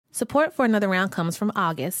Support for Another Round comes from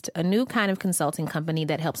August, a new kind of consulting company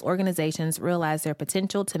that helps organizations realize their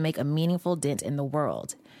potential to make a meaningful dent in the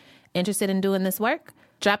world. Interested in doing this work?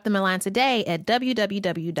 Drop them a line today at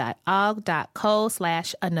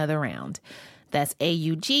www.aug.co/anotherround. That's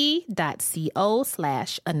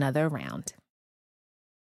aug.co/anotherround.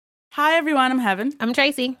 Hi, everyone. I'm Heaven. I'm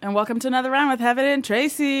Tracy. And welcome to Another Round with Heaven and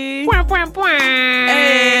Tracy.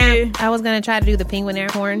 Hey. I was going to try to do the penguin air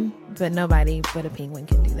horn, but nobody but a penguin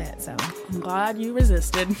can do that, so. I'm glad you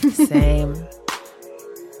resisted. Same.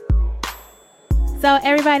 So,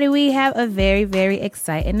 everybody, we have a very, very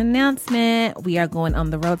exciting announcement. We are going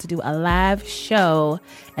on the road to do a live show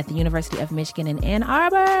at the University of Michigan in Ann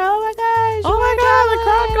Arbor. Oh, my gosh. Oh, my God. The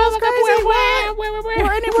crowd goes crazy.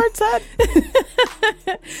 Where any word said?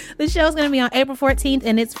 The show's going to be on April 14th,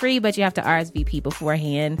 and it's free, but you have to RSVP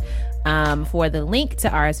beforehand. For the link to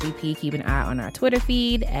RSVP, keep an eye on our Twitter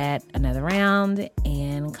feed at Another Round,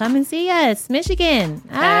 and come and see us, Michigan.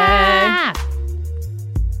 Hey.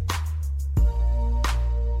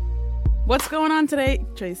 What's going on today,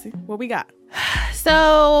 Tracy? What we got?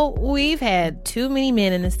 So we've had too many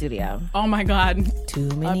men in the studio. Oh my God. Too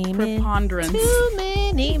many men. Preponderance. Too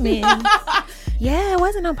many men. Yeah, it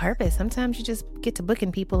wasn't on purpose. Sometimes you just get to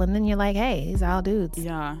booking people and then you're like, hey, these are all dudes.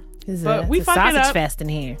 Yeah. It's But we a fuck it sausage up. fest in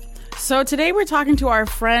here. So today we're talking to our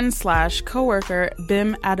friend / coworker,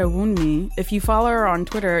 Bim Adewunmi. If you follow her on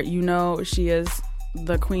Twitter, you know she is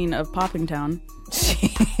the queen of Poppingtown.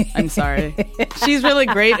 I'm sorry. She's really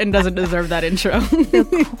great and doesn't deserve that intro.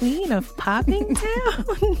 The queen of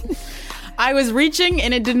Poppingtown? I was reaching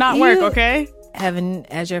and it did not work, okay? Heaven,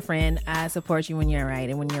 as your friend, I support you when you're right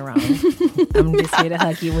and when you're wrong. I'm just here to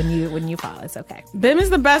hug you when you fall. It's okay. Bim is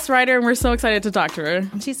the best writer and we're so excited to talk to her.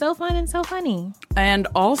 She's so fun and so funny. And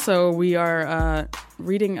also we are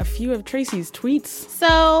reading a few of Tracy's tweets.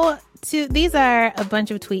 So these are a bunch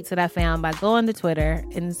of tweets that I found by going to Twitter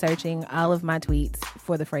and searching all of my tweets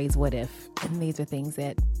for the phrase "what if," and these are things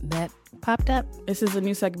that popped up. This is a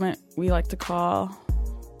new segment we like to call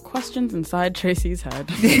Questions Inside Tracy's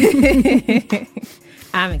Head.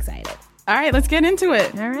 I'm excited. All right, let's get into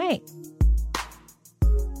it. All right.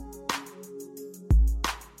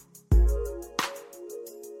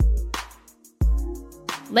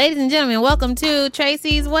 Ladies and gentlemen, welcome to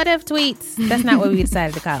Tracy's What If Tweets. That's not what we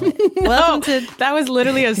decided to call it. Welcome to that was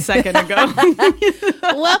literally a second ago.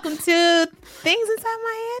 Welcome to Things Inside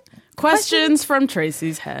My Head. Questions from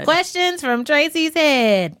Tracy's Head. Questions from Tracy's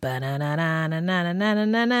Head.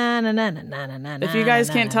 If you guys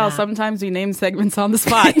can't tell, sometimes we name segments on the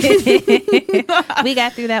spot. We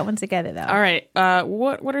got through that one together, though. All right.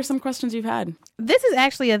 What are some questions you've had? This is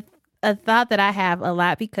actually a thought that I have a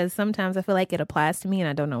lot because sometimes I feel like it applies to me and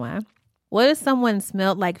I don't know why. What if someone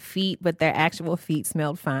smelled like feet, but their actual feet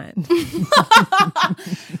smelled fine?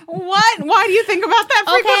 What? Why do you think about that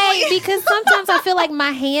frequently? Okay, because sometimes I feel like my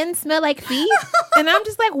hands smell like feet. And I'm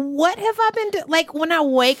just like, what have I been doing? Like when I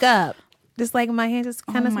wake up, just like my hands just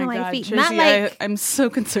kind of smell like feet. Tracy, not like I'm so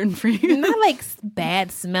concerned for you. Not like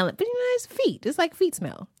bad smelling, but it's feet. It's like feet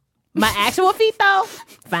smell. My actual feet, though,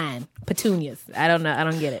 fine. Petunias. I don't know. I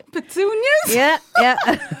don't get it. Petunias? Yeah.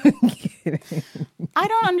 I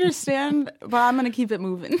don't understand, but I'm going to keep it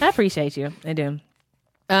moving. I appreciate you. I do.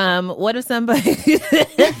 What if somebody...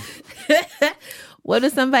 What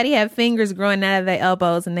if somebody had fingers growing out of their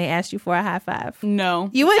elbows and they asked you for a high five? No.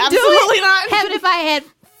 You wouldn't Absolutely do it? not. Heaven if I had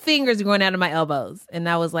fingers growing out of my elbows and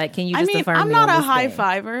I was like, can you just affirm I'm me not on a this high day?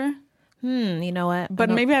 fiver. You know what?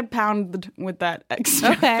 But maybe I'd pound with that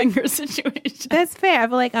extra finger situation. That's fair. I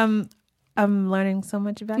feel like I'm learning so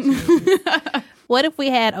much about you. What if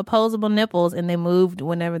we had opposable nipples and they moved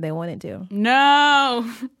whenever they wanted to? No.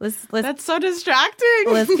 Let's That's so distracting.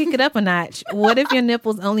 Let's kick it up a notch. What if your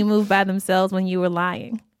nipples only moved by themselves when you were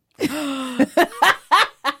lying? Oh,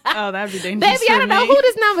 that'd be dangerous. Baby, I don't know who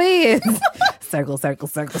this number is. Circle.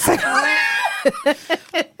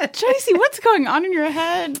 Tracy, what's going on in your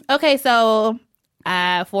head? Okay, so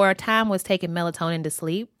for a time was taking melatonin to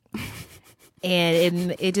sleep.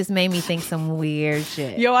 And it just made me think some weird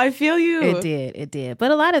shit. Yo, I feel you. It did.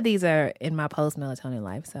 But a lot of these are in my post-melatonin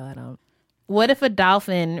life, so I don't. What if a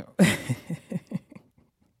dolphin...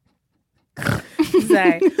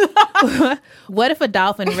 Sorry. What if a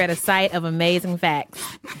dolphin read a site of amazing facts?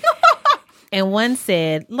 And one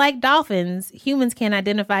said, like dolphins, humans can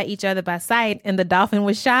identify each other by sight, and the dolphin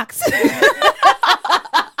was shocked.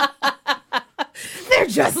 They're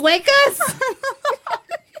just like us.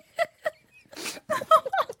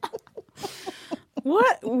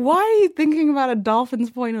 What? Why are you thinking about a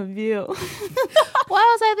dolphin's point of view? Why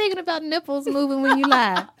was I thinking about nipples moving when you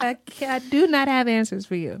lie? I do not have answers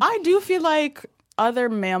for you. I do feel like other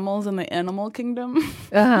mammals in the animal kingdom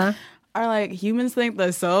Uh-huh. are like, humans think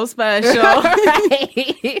they're so special.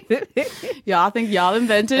 Y'all think y'all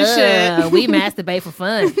invented shit. We masturbate for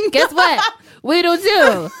fun. Guess what? We do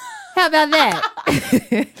too. How about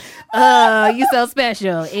that? Oh, you so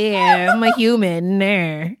special. Yeah, I'm a human.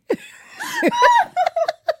 Nah.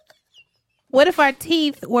 What if our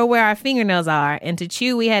teeth were where our fingernails are, and to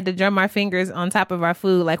chew we had to drum our fingers on top of our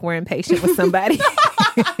food like we're impatient with somebody?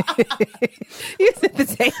 You sit at the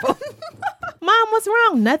table. Mom, what's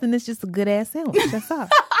wrong? Nothing. It's just a good ass sandwich. That's all.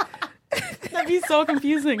 That'd be so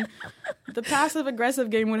confusing. The passive aggressive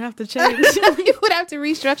game would have to change. You would have to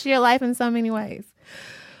restructure your life in so many ways.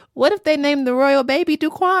 What if they named the royal baby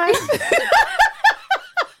Duquan?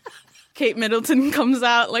 Kate Middleton comes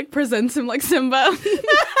out, like, presents him like Simba.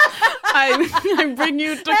 I bring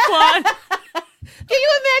you to Quan. Can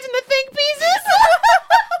you imagine the think pieces?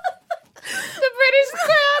 The British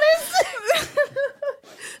crown is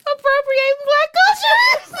appropriating black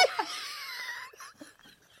culture.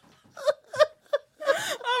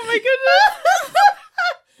 Oh my goodness.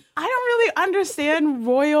 I don't really understand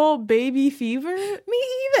royal baby fever. Me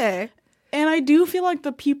either. And I do feel like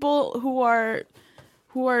the people who are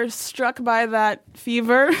struck by that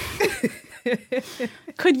fever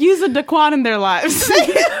could use a Daquan in their lives.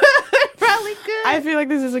 Probably good. I feel like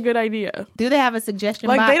this is a good idea. Do they have a suggestion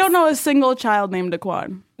Like, box? they don't know a single child named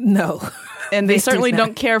Daquan. No. And they They certainly do not.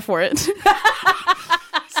 don't care for it.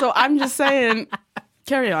 So I'm just saying,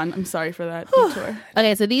 carry on. I'm sorry for that detour.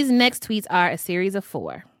 Okay, so these next tweets are a series of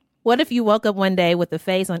 4. What if you woke up one day with a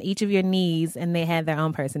face on each of your knees and they had their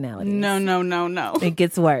own personalities? No. It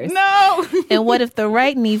gets worse. No. And what if the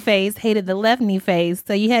right knee face hated the left knee face,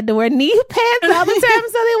 so you had to wear knee pads all the time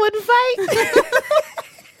so they wouldn't fight?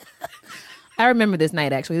 I remember this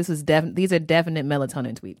night, actually. These are definite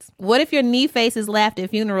melatonin tweets. What if your knee faces laughed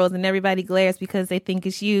at funerals and everybody glares because they think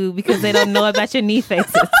it's you because they don't know about your knee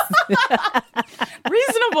faces?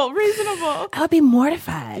 Reasonable. I would be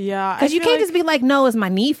mortified. Yeah, Because I you feel can't like- just be like, no, it's my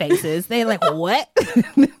knee faces. They're like, what?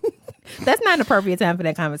 That's not an appropriate time for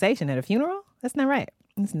that conversation at a funeral. That's not right.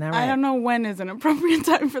 It's not right. I don't know when is an appropriate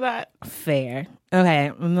time for that. Fair.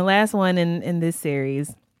 Okay, and the last one in this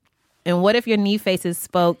series. And what if your knee faces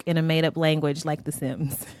spoke in a made up language like The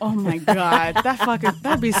Sims? Oh my God.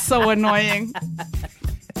 That'd be so annoying.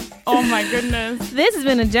 Oh my goodness. This has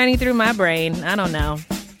been a journey through my brain. I don't know.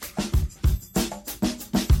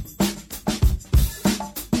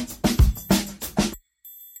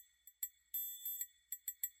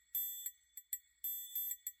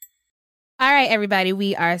 All right, everybody,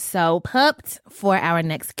 we are so pumped for our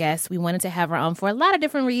next guest. We wanted to have her on for a lot of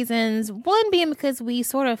different reasons. One being because we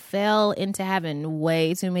sort of fell into having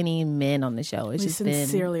way too many men on the show. It's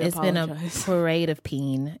sincerely been a apologize. parade of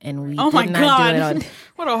peen, and we Oh my did not God. do it on.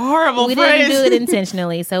 What a horrible We phrase. didn't do it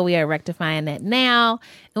intentionally, so we are rectifying that now.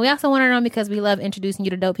 And we also want her on because we love introducing you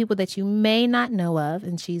to dope people that you may not know of,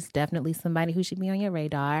 and she's definitely somebody who should be on your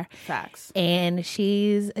radar. Facts. And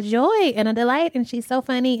she's a joy and a delight, and she's so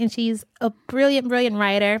funny, and she's a brilliant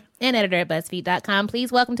writer and editor at BuzzFeed.com.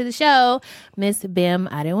 Please welcome to the show, Miss Bim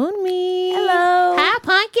Adewunmi. Hello. Hi,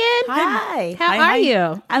 Pumpkin. Hi. How are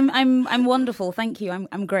you? I'm wonderful. Thank you.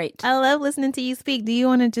 I'm great. I love listening to you speak. Do you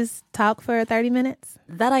want to just talk for 30 minutes?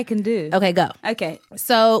 That I can do. Okay, go. Okay.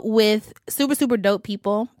 So with super dope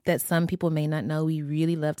people that some people may not know, we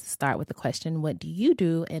really love to start with the question, what do you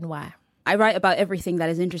do and why? I write about everything that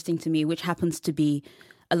is interesting to me, which happens to be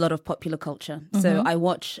a lot of popular culture. So I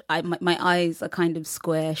watch, my eyes are kind of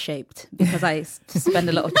square shaped because I spend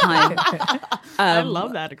a lot of time. I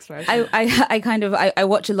love that expression. I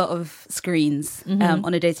watch a lot of screens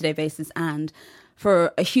on a day-to-day basis, and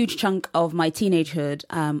for a huge chunk of my teenagehood,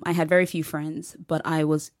 I had very few friends, but I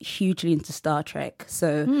was hugely into Star Trek.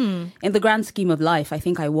 So in the grand scheme of life, I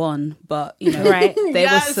think I won, but you know, Right. there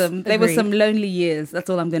were Agreed. some lonely years. That's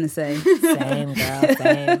all I'm going to say. Same, girl,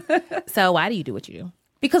 same. So why do you do what you do?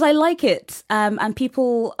 Because I like it, and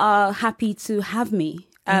people are happy to have me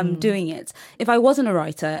doing it. If I wasn't a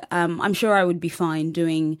writer, I'm sure I would be fine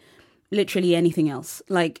doing literally anything else.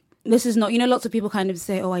 Like, this is not, lots of people kind of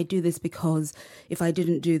say, oh, I do this because if I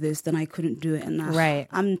didn't do this, then I couldn't do it. And Right.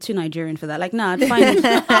 I'm too Nigerian for that. Like, nah, I'd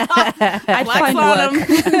find work.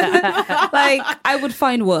 Like, I would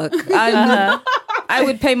find work. I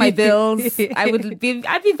would pay my bills.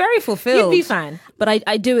 I'd be very fulfilled. You'd be fine. But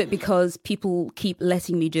I do it because people keep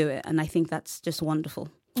letting me do it. And I think that's just wonderful.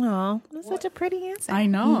 Oh, that's such a pretty answer. I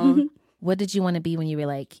know. What did you want to be when you were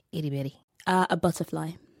like itty bitty? A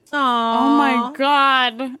butterfly. Oh my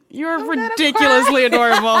God. You're ridiculously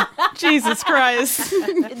adorable. Jesus Christ.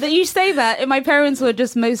 You say that, and my parents were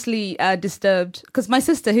just mostly disturbed because my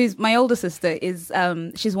sister, who's my older sister, is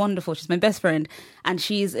she's wonderful. She's my best friend, and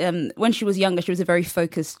she's when she was younger, she was a very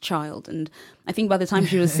focused child, and I think by the time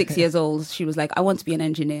she was 6 years old, she was like, "I want to be an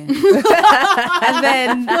engineer." And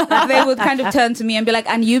then they would kind of turn to me and be like,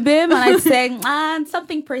 "And you, Bim?" And I'd say,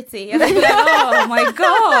 "Something pretty." And they'd be like, "Oh my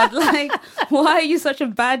God, like, why are you such a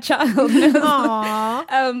bad child?"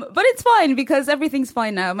 But it's fine because everything's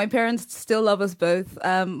fine now. My parents still love us both.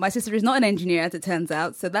 My sister is not an engineer, as it turns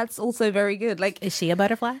out, so that's also very good. Like, Is she a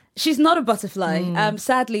butterfly? she's not a butterfly.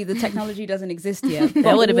 Sadly, the technology doesn't exist yet.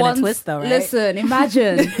 That would have been a twist, though, right? Listen,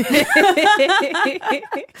 imagine.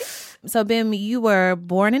 So, Bim, you were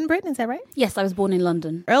born in Britain, is that right? Yes, I was born in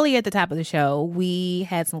London. Earlier at the top of the show, we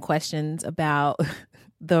had some questions about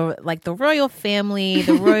the royal family,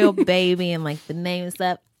 the royal baby, and like the name and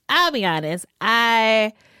stuff. I'll be honest,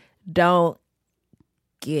 I don't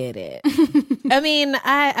get it. I mean,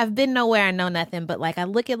 I've been nowhere, I know nothing, but like I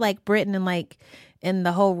look at like Britain and like in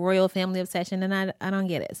the whole royal family obsession, and I don't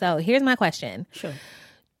get it. So here's my question. Sure.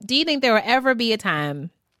 Do you think there will ever be a time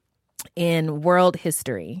in world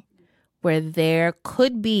history where there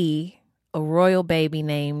could be a royal baby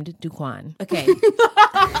named Duquan? Okay.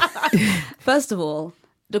 First of all,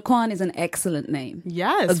 Duquan is an excellent name.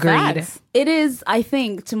 Yes. Agreed. Facts. It is, I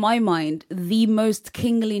think, to my mind, the most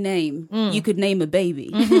kingly name you could name a baby.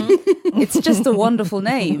 It's just a wonderful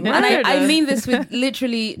name. Yeah, And it I is. mean this with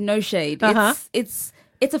literally no shade. It's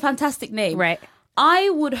a fantastic name. Right. I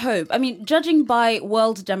would hope, I mean, judging by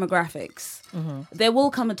world demographics, there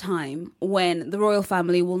will come a time when the royal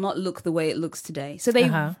family will not look the way it looks today. So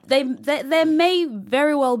there may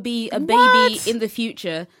very well be a baby in the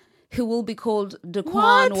future who will be called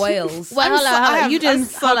Duquan Wales. Well, hold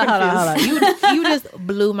on. confused. You just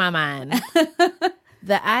blew my mind.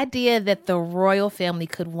 The idea that the royal family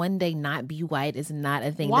could one day not be white is not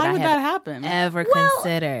a thing Why that I would have that happen? ever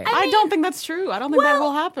considered. I don't think that's true. I don't think that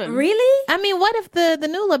will happen. Really? I mean, what if the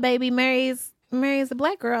Nula baby marries a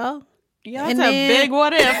black girl? Yeah, that's And a then- big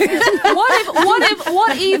what if.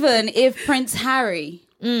 What even if Prince Harry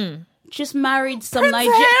just married some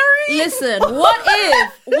Nigerian? Harry? Listen, what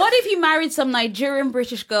if he married some Nigerian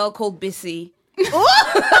British girl called Bissy?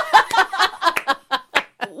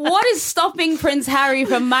 What is stopping Prince Harry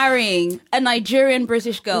from marrying a Nigerian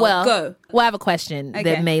British girl? Well, Go. I have a question Okay.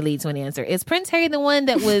 that may lead to an answer. Is Prince Harry the one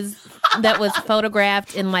that was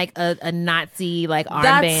photographed in like a Nazi like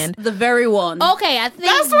armband? That's the very one. Okay, I think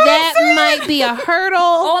that might be a hurdle.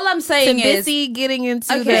 All I'm saying to is, Missy getting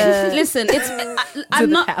into okay, the listen, I'm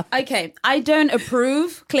the not palace. okay. I don't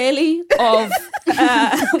approve clearly of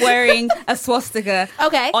wearing a swastika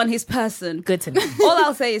Okay. on his person. Good to know. All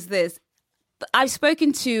I'll say is this. I've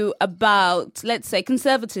spoken to about, let's say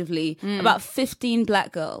conservatively, about 15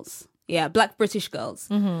 black girls. Yeah, black British girls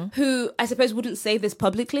who I suppose wouldn't say this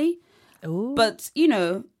publicly, but you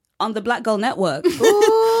know, on the Black Girl Network. What's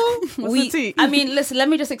the tea? I mean, listen, let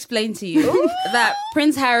me just explain to you that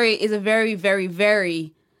Prince Harry is a very, very,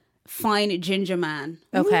 very fine ginger man.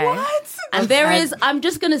 Okay. What? And there is, I'm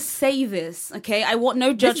just going to say this, okay? I want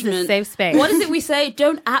no This is a judgment. safe space. What is it we say?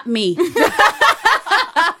 Don't at me.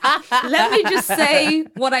 Let me just say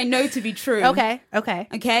what I know to be true. Okay.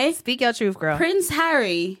 Okay? Speak your truth, girl. Prince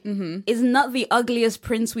Harry is not the ugliest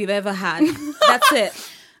prince we've ever had. That's it.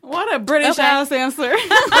 What a British Okay. ass answer.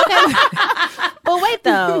 Well, wait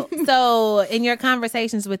though. So, in your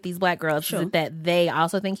conversations with these black girls, is it that they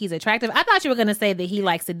also think he's attractive? I thought you were going to say that he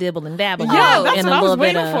likes to dibble and dabble. Yeah, that's in what a I was little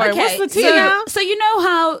bit waiting of. for. Okay, What's the tea now? so you know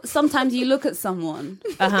how sometimes you look at someone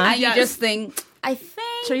and you Yes. just think, I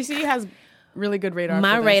think... Tracy has really good radar.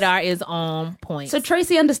 My for this. radar is on point. So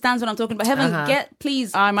Tracy understands what I'm talking about. Heaven,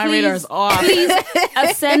 please. My radar is off. Please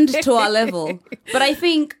ascend to our level. But I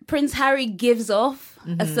think Prince Harry gives off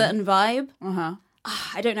a certain vibe.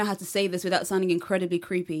 I don't know how to say this without sounding incredibly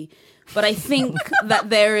creepy, but I think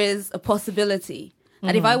that there is a possibility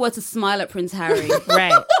that if I were to smile at Prince Harry,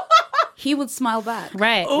 right, he would smile back.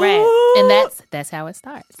 right, and that's how it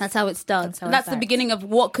starts. That's how it starts. how it That's the starts. beginning of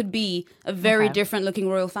what could be a very Okay. different looking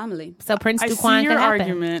royal family. So Prince I Duquan see your can happen.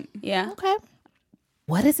 argument. Yeah. Okay.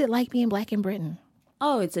 What is it like being black in Britain?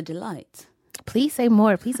 Oh, it's a delight. Please say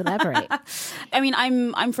more. Please elaborate. I mean,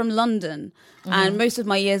 I'm from London, and most of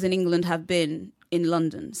my years in England have been in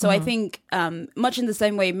London. So I think, much in the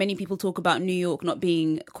same way many people talk about New York not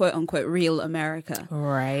being quote unquote real America.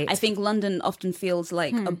 Right. I think London often feels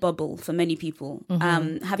like a bubble for many people.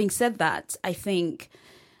 Having said that, I think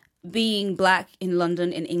being black in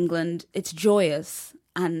London, in England, it's joyous.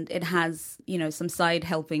 and it has, some side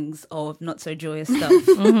helpings of not so joyous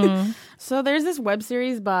stuff. So there's this web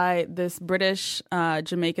series by this British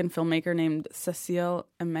Jamaican filmmaker named Cecile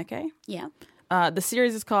Emeke. Yeah. The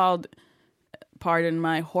series is called, pardon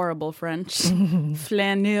my horrible French,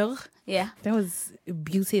 Flaneur. Yeah. That was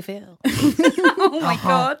beautiful. Oh my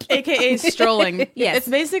God. AKA strolling. Yes. It's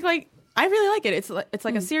basically, I really like it. It's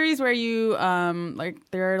like a series where you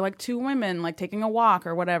there are like two women like taking a walk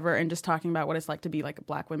or whatever and just talking about what it's like to be like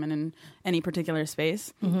black women in any particular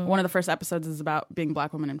space. One of the first episodes is about being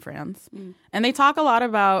black women in France. And they talk a lot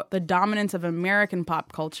about the dominance of American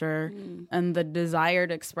pop culture and the desire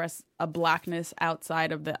to express a blackness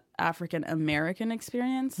outside of the African American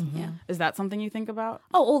experience. Yeah. Is that something you think about?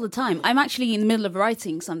 Oh, all the time. I'm actually in the middle of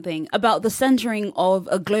writing something about the centering of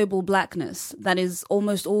a global blackness that is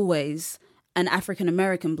almost always an African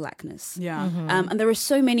American blackness. Yeah. And there are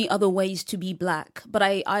so many other ways to be black. But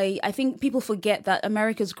I think people forget that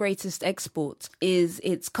America's greatest export is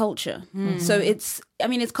its culture. So it's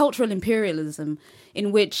cultural imperialism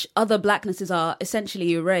in which other blacknesses are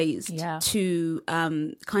essentially erased to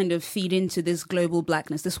kind of feed into this global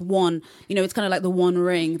blackness. This one, it's kind of like the one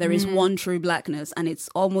ring. There is one true blackness, and it's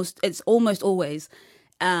almost always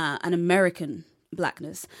an American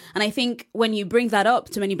blackness. And I think when you bring that up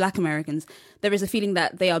to many black Americans, there is a feeling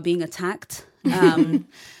that they are being attacked. And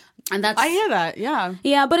that's, I hear that. Yeah.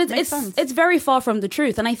 yeah, but Makes sense. it's very far from the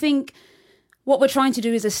truth. And I think what we're trying to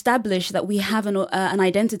do is establish that we have an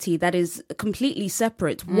identity that is completely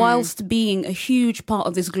separate whilst being a huge part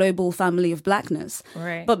of this global family of blackness.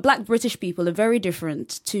 Right. But black British people are very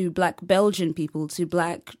different to black Belgian people, to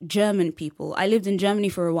black German people. I lived in Germany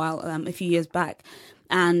for a while, a few years back.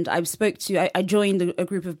 And I joined a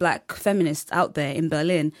group of black feminists out there in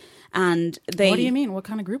Berlin. And What do you mean? What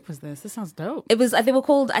kind of group was this? This sounds dope. I think they were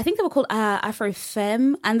called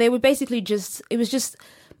Afrofemme. And they were basically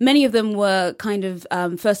many of them were kind of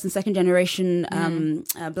first and second generation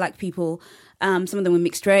black people. Some of them were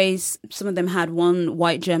mixed race. Some of them had one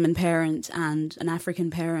white German parent and an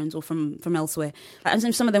African parent or from elsewhere.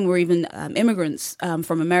 And some of them were even immigrants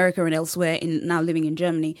from America and elsewhere now living in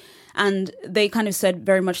Germany. And they kind of said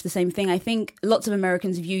very much the same thing. I think lots of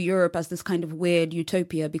Americans view Europe as this kind of weird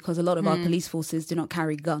utopia because a lot of our police forces do not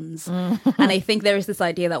carry guns. And I think there is this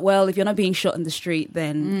idea that, well, if you're not being shot in the street,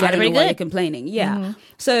 then I don't know why you're complaining. Yeah.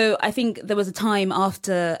 So I think there was a time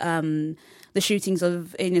after the shootings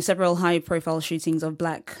of several high-profile shootings of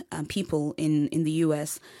black people in the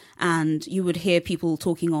US, and you would hear people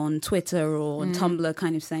talking on Twitter or on Tumblr,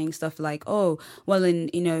 kind of saying stuff like, "Oh, well, in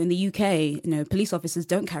the UK, police officers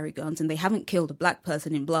don't carry guns, and they haven't killed a black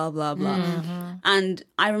person in blah blah blah." And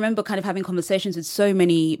I remember kind of having conversations with so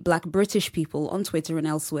many black British people on Twitter and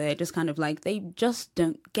elsewhere, just kind of like they just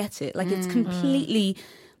don't get it. Like it's completely.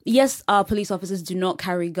 Yes, our police officers do not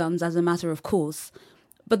carry guns as a matter of course.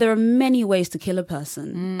 But there are many ways to kill a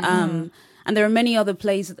person, and there are many other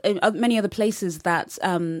places that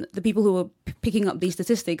the people who are picking up these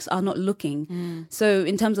statistics are not looking. So,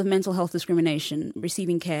 in terms of mental health discrimination,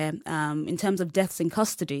 receiving care, in terms of deaths in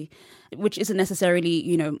custody, which isn't necessarily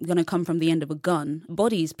going to come from the end of a gun,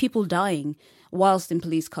 bodies, people dying whilst in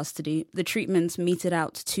police custody, the treatments meted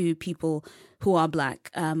out to people who are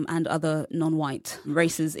black and other non-white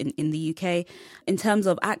races in the UK. In terms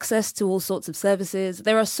of access to all sorts of services,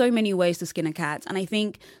 there are so many ways to skin a cat. And I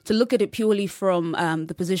think to look at it purely from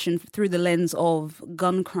the position through the lens of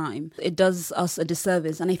gun crime, it does us a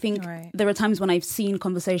disservice. And I think there are times when I've seen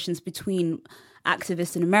conversations between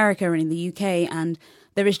activists in America and in the UK, and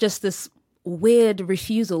there is just this weird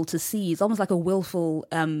refusal to see. It's almost like a willful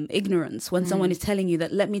ignorance when someone is telling you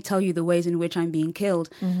that, let me tell you the ways in which I'm being killed.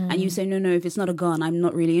 And you say, no, if it's not a gun, I'm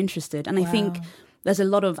not really interested. And I think there's a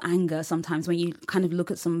lot of anger sometimes when you kind of look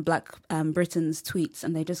at some black Britons' tweets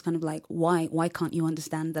and they're just kind of like, why can't you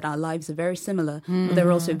understand that our lives are very similar, but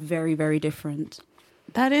they're also very, very different?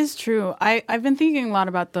 That is true. I've been thinking a lot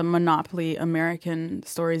about the monopoly American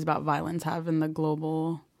stories about violence have in the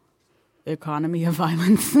global economy of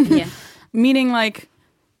violence. Yeah. Meaning, like,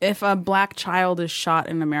 if a black child is shot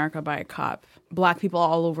in America by a cop, black people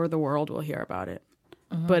all over the world will hear about it.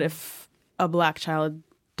 But if a black child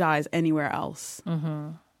dies anywhere else,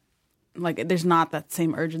 like, there's not that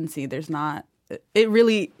same urgency. There's not. It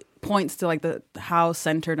really points to like how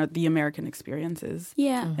centered the American experience is.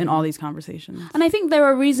 In all these conversations. And I think there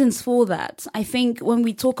are reasons for that. I think when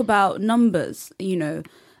we talk about numbers,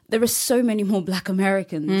 there are so many more black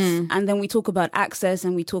Americans. And then we talk about access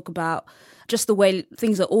and we talk about just the way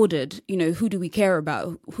things are ordered, who do we care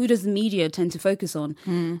about? Who does the media tend to focus on?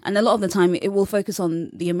 And a lot of the time it will focus on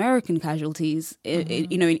the American casualties,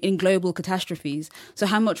 in global catastrophes. So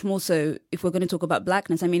how much more so if we're going to talk about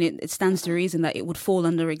blackness? I mean, it stands to reason that it would fall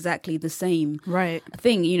under exactly the same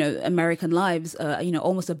thing, American lives,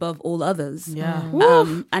 almost above all others. Yeah.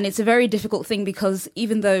 And it's a very difficult thing because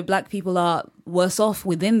even though black people are worse off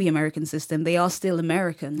within the American system, they are still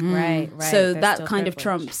American. Right. So They're that still kind of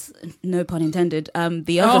privileged. trumps, no pun intended,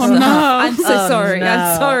 the other Oh, stuff. no. I'm so sorry. no.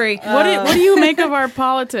 I'm sorry. What do you make of our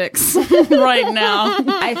politics right now?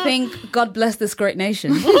 I think God bless this great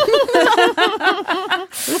nation.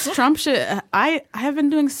 This Trump shit, I have been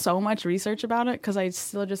doing so much research about it because I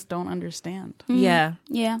still just don't understand. Yeah.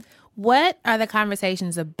 Yeah. What are the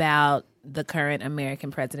conversations about the current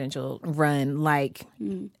American presidential run like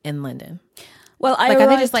in London? Well, Are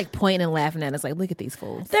they just like pointing and laughing at us like, look at these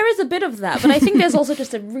fools? There is a bit of that, but I think there's also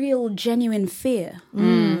just a real genuine fear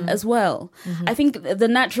as well. I think the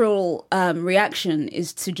natural reaction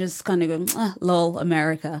is to just kind of go, lol,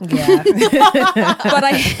 America. Yeah.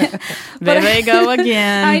 There they go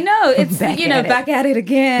again. I know, it's, back at it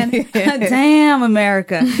again. Damn,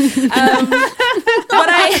 America.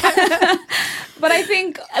 But I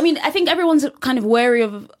think everyone's kind of wary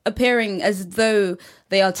of appearing as though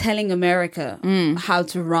they are telling America how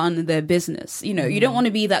to run their business. You don't want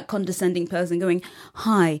to be that condescending person going,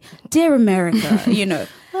 "Hi, dear America,"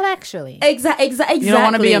 Well, actually. Exactly. You don't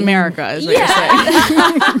want to be America, is what you're saying.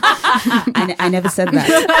 I never said that.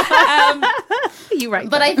 You're right.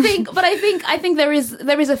 But I think there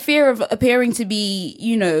is a fear of appearing to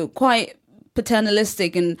be, quite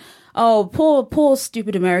paternalistic and poor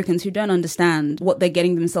stupid Americans who don't understand what they're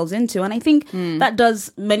getting themselves into. And I think that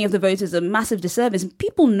does many of the voters a massive disservice.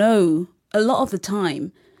 People know a lot of the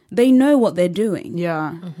time. They know what they're doing.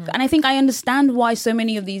 Yeah. And I think I understand why so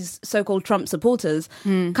many of these so-called Trump supporters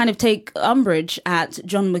kind of take umbrage at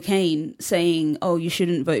John McCain saying, oh, you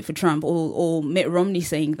shouldn't vote for Trump, or Mitt Romney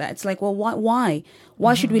saying that. It's like, well, why?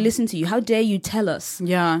 Why should we listen to you? How dare you tell us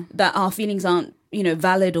that our feelings aren't,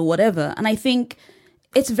 valid or whatever? And I think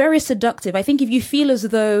it's very seductive. I think if you feel as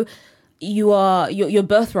though your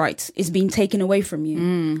birthright is being taken away from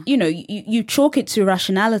you, you chalk it to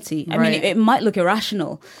rationality. I mean, it might look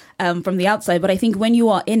irrational from the outside, but I think when you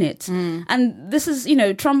are in it, and this is,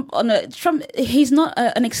 Trump, he's not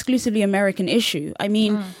an exclusively American issue. I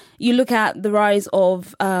mean, you look at the rise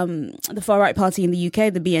of the far-right party in the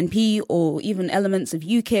UK, the BNP, or even elements of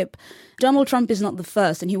UKIP. Donald Trump is not the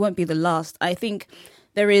first, and he won't be the last. I think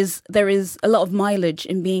there is a lot of mileage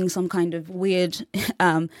in being some kind of weird,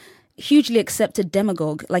 hugely accepted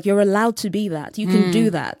demagogue. Like, you're allowed to be that. You can do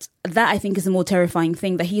that. That, I think, is a more terrifying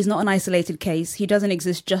thing, that he's not an isolated case. He doesn't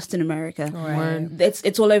exist just in America. Right.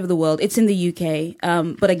 It's all over the world. It's in the UK.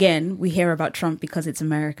 But again, we hear about Trump because it's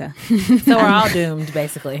America. So we're all doomed,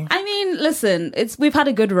 basically. I mean, listen, we've had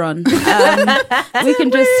a good run. We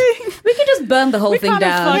can just burn the whole thing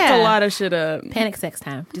down. Fucked a lot of shit up. Panic sex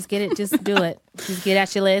time. Just get it. Just do it. Just get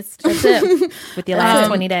out your list. That's it. With your last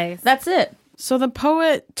 20 days. That's it. So the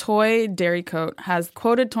poet Toy Derrycoat has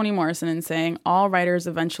quoted Toni Morrison in saying, all writers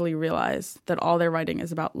eventually realize that all their writing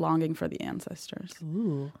is about longing for the ancestors.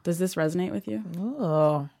 Ooh. Does this resonate with you?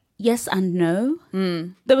 Oh. Yes and no.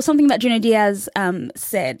 There was something that Junot Diaz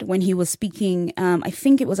said when he was speaking, I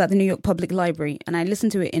think it was at the New York Public Library, and I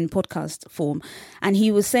listened to it in podcast form. And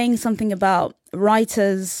he was saying something about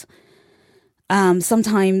writers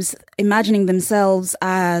sometimes imagining themselves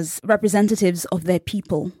as representatives of their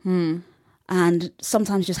people. And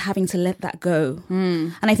sometimes just having to let that go.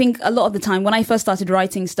 And I think a lot of the time when I first started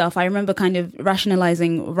writing stuff, I remember kind of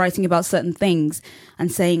rationalizing writing about certain things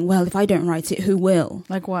and saying, well, if I don't write it, who will?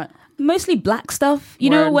 Like what? Mostly black stuff. You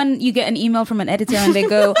know, when you get an email from an editor and they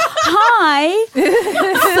go, hi.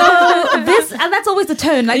 So this, and that's always the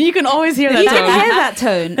tone. Like, you can always hear that you tone. can hear that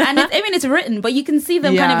tone. And it's written, but you can see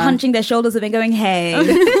them kind of hunching their shoulders and going, hey,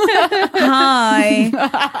 hi.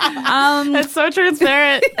 It's so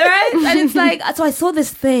transparent. Right? And it's like, so I saw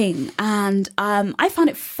this thing and I found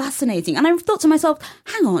it fascinating. And I thought to myself,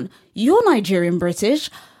 hang on, you're Nigerian British.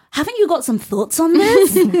 Haven't you got some thoughts on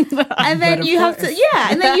this? And then you have to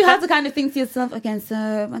kind of think to yourself, okay,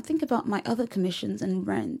 so I think about my other commissions and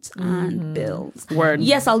rent and bills. Word.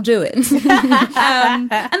 Yes, I'll do it.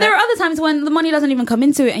 And there are other times when the money doesn't even come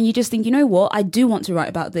into it and you just think, you know what, I do want to write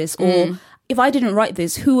about this, or if I didn't write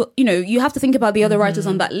this, who, you have to think about the other writers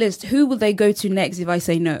on that list. Who will they go to next if I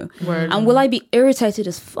say no? And will I be irritated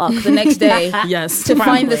as fuck the next day? Yes. To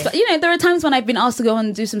find this. There are times when I've been asked to go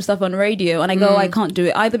and do some stuff on radio and I go, I can't do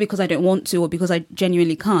it either because I don't want to or because I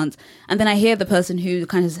genuinely can't. And then I hear the person who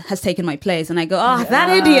kind of has taken my place and I go, that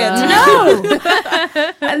idiot, no.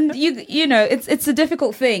 And it's a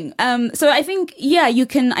difficult thing. So I think,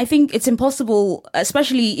 I think it's impossible,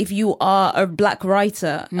 especially if you are a black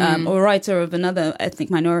writer or a writer of another ethnic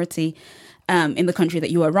minority in the country that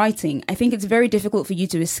you are writing. I think it's very difficult for you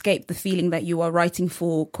to escape the feeling that you are writing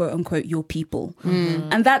for, quote unquote, your people.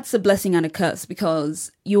 And that's a blessing and a curse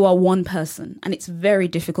because you are one person and it's very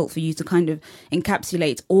difficult for you to kind of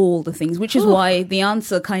encapsulate all the things, which is why the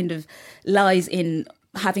answer kind of lies in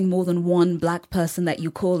having more than one black person that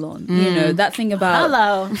you call on. That thing about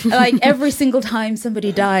like every single time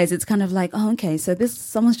somebody dies, it's kind of like, oh, okay, so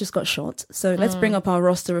someone's just got shot, so let's bring up our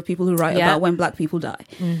roster of people who write about when black people die.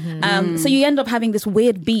 So you end up having this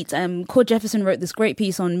weird beat. Cord Jefferson wrote this great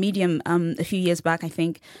piece on Medium a few years back, I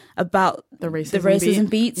think, about the racism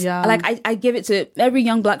beats. Yeah. I give it to every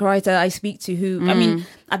young black writer I speak to who I mean,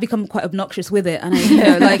 I've become quite obnoxious with it, and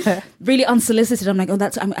I like really unsolicited. I'm like, oh,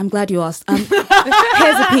 I'm glad you asked.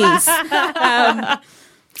 Here's a piece.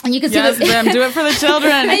 And you can see them do it for the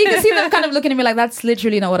children. And you can see them kind of looking at me like, that's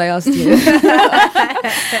literally not what I asked you.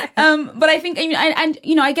 But I think,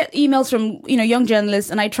 I get emails from, young journalists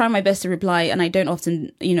and I try my best to reply and I don't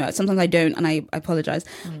often, sometimes I don't and I apologize.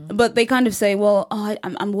 But they kind of say, well,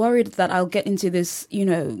 I'm worried that I'll get into this,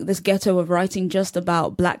 this ghetto of writing just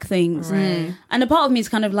about black things. Right. And a part of me is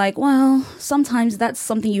kind of like, well, sometimes that's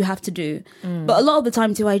something you have to do. But a lot of the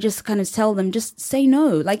time too, I just kind of tell them, just say no.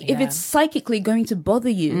 Like if it's psychically going to bother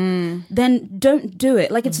you, then don't do it.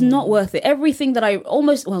 Like it's not worth it. Everything that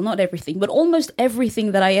not everything, but almost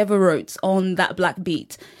everything that I ever wrote on that black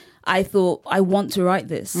beat, I thought, I want to write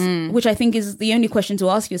this, which I think is the only question to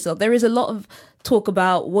ask yourself. There is a lot of talk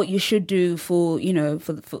about what you should do for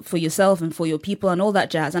yourself and for your people and all that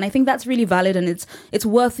jazz. And I think that's really valid and it's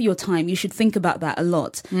worth your time. You should think about that a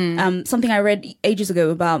lot. Something I read ages ago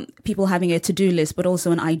about people having a to-do list, but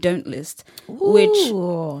also an I don't list, which...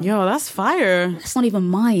 Yo, that's fire. It's not even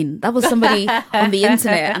mine. That was somebody on the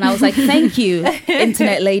internet. And I was like, thank you,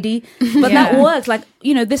 internet lady. But that works. Like,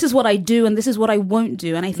 this is what I do and this is what I won't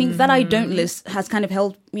do. And I think that I don't list has kind of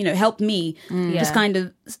helped me just kind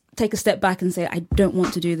of take a step back and say, I don't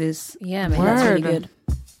want to do this. Yeah, man. That's really good.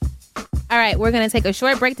 All right, we're going to take a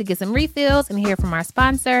short break to get some refills and hear from our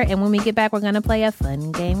sponsor. And when we get back, we're going to play a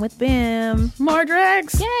fun game with Bim. More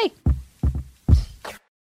drags. Yay.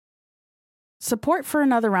 Support for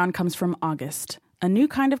Another Round comes from August, a new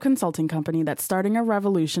kind of consulting company that's starting a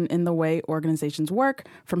revolution in the way organizations work,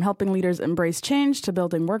 from helping leaders embrace change to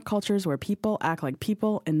building work cultures where people act like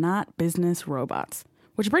people and not business robots.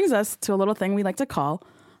 Which brings us to a little thing we like to call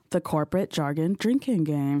the corporate jargon drinking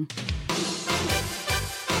game.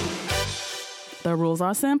 The rules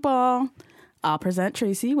are simple. I'll present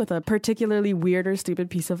Tracy with a particularly weird or stupid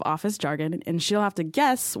piece of office jargon, and she'll have to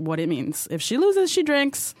guess what it means. If she loses, she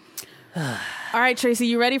drinks. All right, Tracy,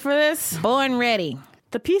 you ready for this? Born ready.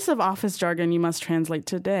 The piece of office jargon you must translate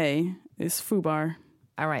today is FUBAR.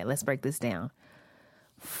 All right, let's break this down.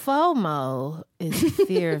 FOMO is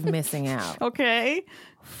fear of missing out. Okay.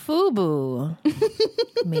 FUBU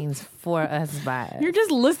means for us by. You're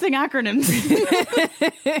just listing acronyms.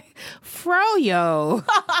 Froyo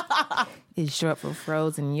is short for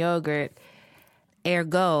frozen yogurt.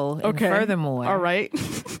 Ergo, and furthermore. All right.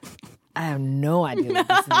 I have no idea what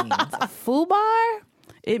this means. FUBAR?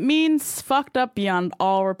 It means fucked up beyond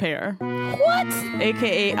all repair. What?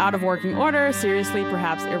 AKA out of working order, seriously,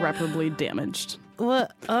 perhaps irreparably damaged.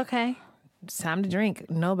 Well, okay. It's time to drink.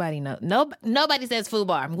 Nobody knows. Nobody says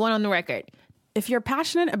FUBAR. I'm going on the record. If you're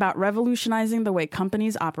passionate about revolutionizing the way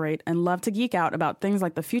companies operate and love to geek out about things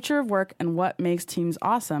like the future of work and what makes teams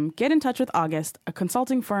awesome, get in touch with August, a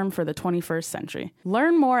consulting firm for the 21st century.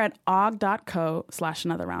 Learn more at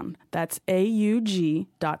aug.co/anotherround. That's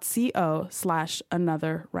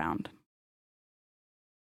aug.co/anotherround.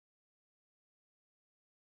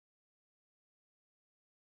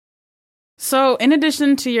 So in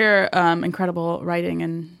addition to your incredible writing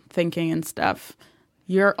and thinking and stuff,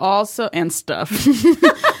 you're also, and stuff,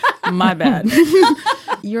 my bad.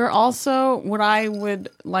 You're also what I would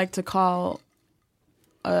like to call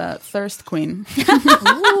a thirst queen.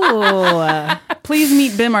 Ooh. Please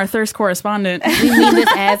meet Bim, our thirst correspondent. We mean this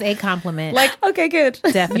as a compliment. Like, Okay, good.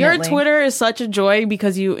 Definitely. your Twitter is such a joy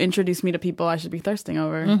because you introduce me to people I should be thirsting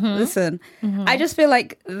over. Listen, I just feel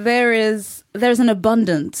like there's an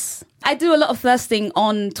abundance I do a lot of thirsting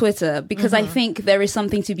on Twitter because I think there is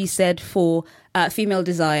something to be said for female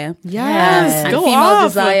desire. Yes, And go female off.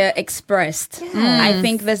 desire expressed. I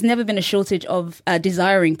think there's never been a shortage of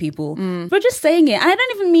desiring people. But just saying it. I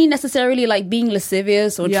don't even mean necessarily like being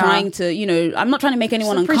lascivious or trying to, I'm not trying to make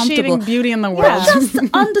anyone Appreciating uncomfortable. beauty in the world. Just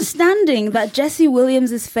understanding that Jesse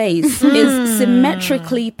Williams' face is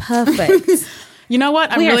symmetrically perfect. You know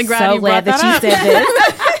what? I'm We really are glad so you glad brought that that you up.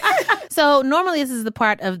 said this. So normally this is the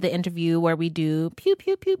part of the interview where we do pew,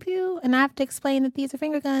 pew, pew, pew. And I have to explain that these are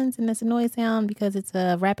finger guns and it's a noise sound because it's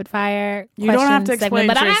a rapid fire You don't have to question segment. explain,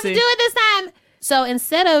 But I don't have to Tracy. do it this time. So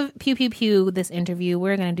instead of pew, pew, pew this interview,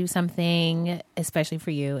 we're going to do something especially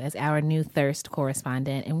for you as our new thirst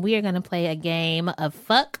correspondent. And we are going to play a game of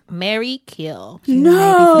Fuck, Marry, Kill.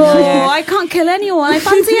 No, I can't kill anyone. I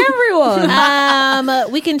fancy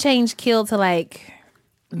everyone. We can change kill to like...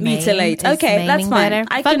 maim. Mutilate. Is Okay, that's maiming fine. better?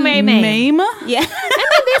 I Fuck, can marry, maim. Mame? Yeah. I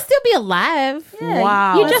mean, they'll still be alive.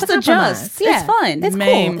 Wow. You It's just a compromise. adjust. Yeah. It's fine. It's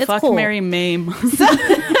Mame. cool. It's Fuck, cool. marry, mame.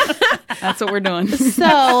 That's what we're doing.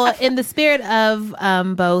 So, in the spirit of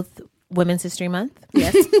both Women's History Month,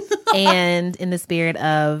 yes, and in the spirit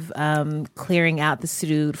of clearing out the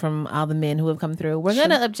stewed from all the men who have come through, we're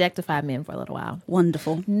going to objectify men for a little while.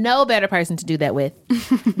 Wonderful. No better person to do that with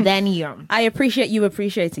than you. I appreciate you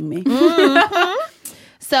appreciating me.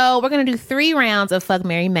 So we're going to do 3 rounds of Fuck,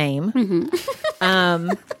 Marry, Maim.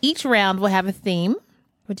 Each round will have a theme.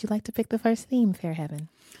 Would you like to pick the first theme, Fairhaven?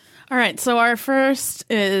 All right, so our first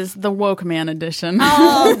is the woke man edition.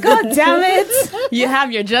 Oh, God damn it. You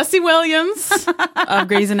have your Jesse Williams of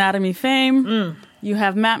Grey's Anatomy fame. You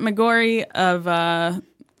have Matt McGorry of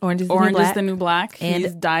Orange is the Orange New is Black. the New Black. And-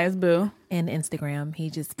 He's die as boo. And Instagram. He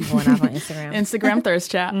just be going off on Instagram. Instagram thirst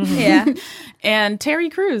chat. Yeah. And Terry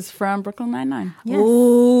Crews from Brooklyn Nine-Nine. Yes.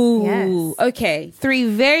 Ooh. Yes. Okay. 3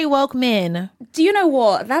 very woke men. Do you know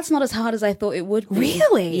what? That's not as hard as I thought it would be.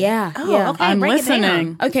 Really? Yeah. Oh, yeah. okay. I'm break it down.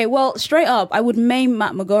 listening. Okay, well, straight up, I would maim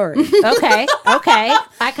Matt McGorry. Okay.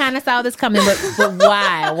 I kind of saw this coming, but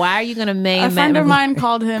why? Why are you going to maim A friend Matt of McGorry? mine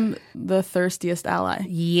called him the thirstiest ally.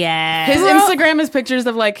 Yes. His Instagram is pictures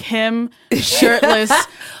of like him shirtless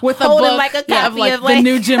with a Holding, book like, a of copy like of, the like-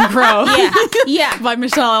 new Jim Crow Yeah. by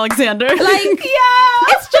Michelle Alexander. Like,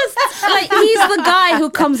 it's just like he's the guy who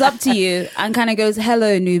comes up to you and kind of goes,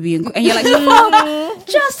 "Hello, newbie," and you're like, "Fuck,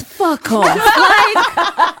 just fuck off."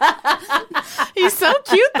 He's so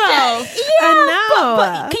cute though. I know.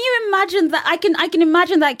 But can you imagine that? I can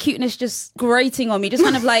imagine that cuteness just grating on me, just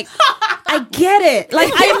kind of like, I get it.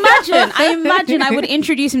 Like I imagine I would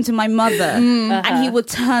introduce him to my mother, and he would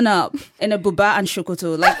turn up in a buba and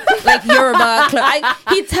shokoto, like Yoruba.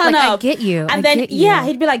 He'd turn Like, I up. get you. and I then get you. yeah,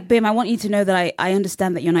 he'd be like, "Bim, I want you to know that I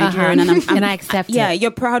understand that you're Nigerian, and And I accept it. Yeah,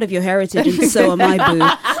 you're proud of your heritage, and so am I, boo."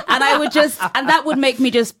 And I would and that would make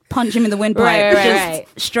me just punch him in the windpipe, Right.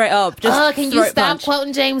 straight up. Just Oh, can you throat stop punch.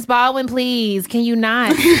 quoting James Baldwin, please? Can you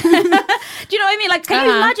not? Do you know what I mean? Like, can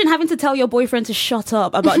you imagine having to tell your boyfriend to shut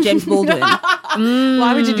up about James Baldwin?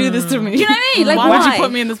 Why would you do this to me? Do you know what I mean? Like, why would you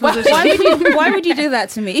put me in this position? Why would you do that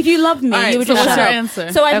to me? If you loved me, All right, you would so just what's shut your up.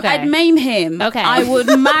 answer? So Okay. I'd maim him. Okay. I would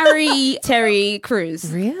marry Terry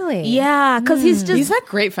Crews. Really? Yeah, because he's just. He's that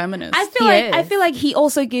great feminist. I feel like he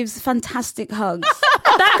also gives fantastic hugs.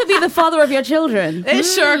 That could be the father of your children. It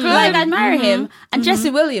sure could. Like I'd marry him, and Jesse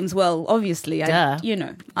Williams. Well, obviously, Duh.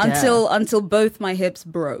 until both my hips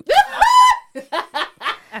broke.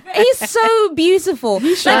 He's so beautiful.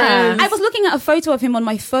 sure is. I was looking at a photo of him on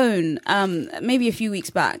my phone, maybe a few weeks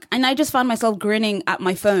back, and I just found myself grinning at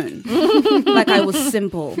my phone, like I was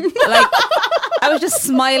simple. Like I was just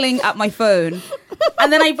smiling at my phone,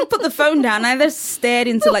 and then I put the phone down, and I just stared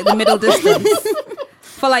into like the middle distance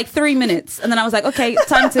for like 3 minutes, and then I was like, okay,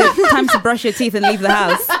 time to brush your teeth and leave the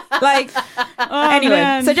house. Like, anyway,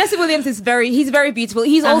 man. so Jesse Williams is he's very beautiful.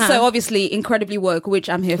 He's also obviously incredibly woke, which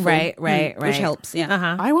I'm here for. Right. Which helps, yeah.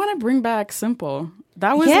 Uh-huh. I want to bring back simple.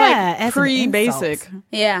 That was Yeah, like as an pre-basic. insult.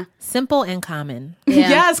 Yeah. Simple and common.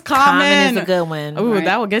 Yes, common. is a good one. Ooh, right?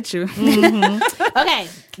 that will get you. Okay,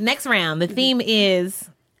 next round. The theme is,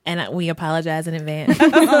 and we apologize in advance.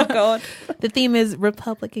 Oh, God. The theme is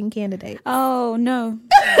Republican candidate. Oh, no.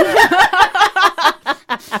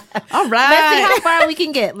 All Let's see right. how far we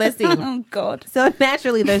can get. Let's see. Oh, God. So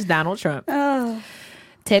naturally, there's Donald Trump, Oh.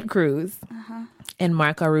 Ted Cruz, and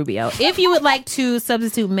Marco Rubio. If you would like to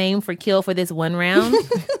substitute maim for kill for this one round,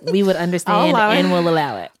 we would understand I'll allow it. and will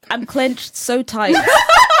allow it. I'm clenched so tight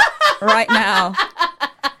right now.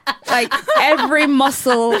 Like every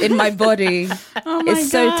muscle in my body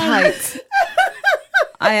is so tight.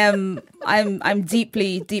 I'm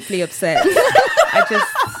deeply, deeply upset. I just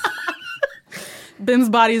Ben's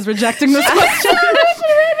body is rejecting this question.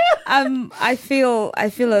 I feel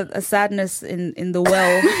a sadness in the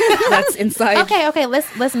well that's inside. Okay.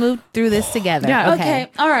 Let's move through this together. Yeah. Okay.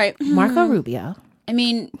 All right. Marco Rubio. I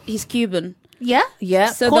mean, he's Cuban, Yeah.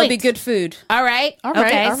 so there'll be good food. All right. All right,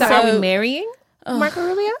 Okay. all So right. are we marrying Marco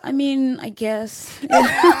Rubio? I mean, I guess.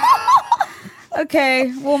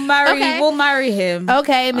 Okay, we'll marry him.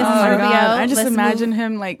 Okay, Mrs. Oh my Rubio. God. I just let's imagine move.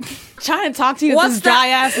 him like trying to talk to you with What's this dry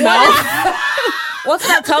that? ass mouth. What's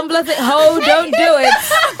that Tumblr thing? Ho, don't do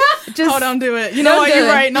it. Just Oh, don't do it. You know Don't what? do You're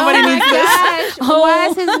it. right. Nobody Oh my needs this. gosh. Why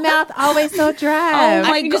is his mouth always so dry? Oh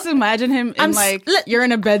my I can just imagine him in I'm like look- you're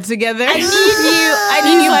in a bed together. I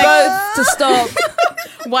need you like- both to stop.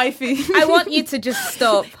 Wifey. I want you to just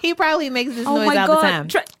stop. He probably makes this Oh noise my all god. the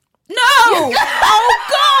time. No! Oh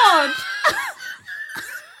god!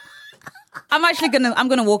 I'm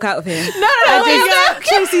gonna walk out of here. No, my God.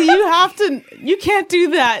 Tracy, you can't do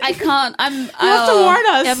that. I can't. you have to warn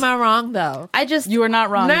us. Am I wrong though? I just You are not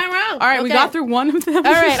wrong. Not wrong. All right, we Okay. got through one of them. All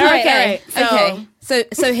right. okay. So, Okay.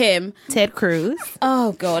 So him. Ted Cruz.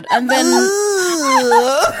 Oh god. And then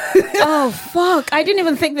oh fuck! I didn't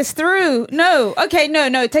even think this through. No. Okay.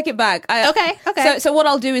 No. Take it back. Okay. So what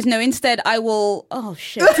I'll do is no. Instead, I will. Oh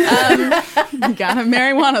shit. You gotta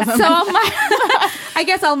marry one of them. So I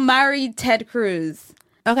guess I'll marry Ted Cruz,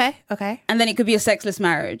 Okay. and then it could be a sexless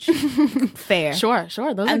marriage. Fair. Sure. Those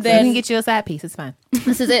And are We then- can get you a side piece. It's fine.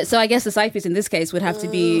 This is it. So I guess the side piece in this case would have to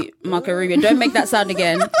be Marco Rubio. Don't make that sound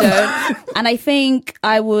again. Don't. And I think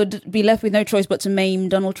I would be left with no choice but to maim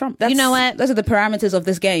Donald Trump. You know what? Those are the parameters of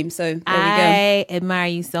this game. So there we go. I admire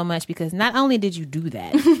you so much because not only did you do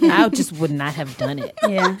that, I just would not have done it.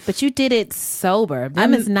 Yeah. But you did it sober.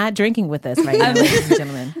 Them is not drinking with us right now, ladies and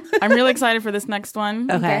gentlemen. I'm really excited for this next one.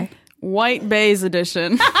 Okay. White Bays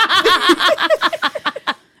edition.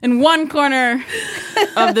 In one corner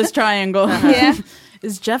of this triangle Yeah.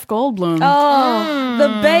 is Jeff Goldblum. Oh, the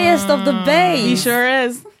bayest of the bays. He sure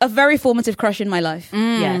is. A very formative crush in my life.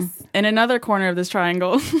 Yes. In another corner of this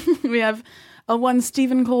triangle, we have a one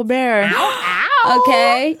Stephen Colbert.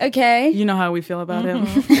 Okay. You know how we feel about him.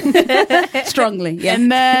 Strongly. Yeah.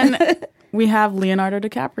 And then we have Leonardo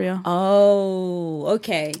DiCaprio. Oh,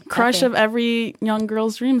 okay. Crush Okay. of every young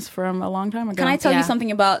girl's dreams from a long time ago. Can I tell Yeah. you something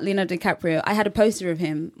about Leonardo DiCaprio? I had a poster of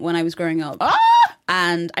him when I was growing up.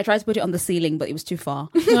 And I tried to put it on the ceiling, but it was too far.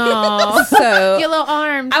 Oh, So your little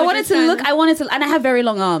arms. I wanted to look, and I have very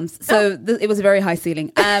long arms. So it was a very high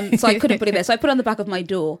ceiling. So I couldn't put it there. So I put it on the back of my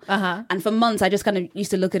door. Uh-huh. And for months, I just kind of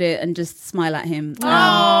used to look at it and just smile at him.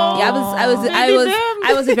 Yeah,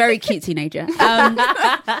 I was a very cute teenager. And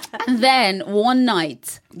then one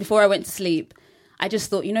night before I went to sleep, I just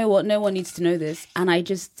thought, you know what? No one needs to know this. And I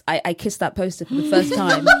kissed that poster for the first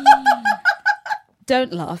time.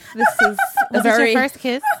 Don't laugh. This is Was this your first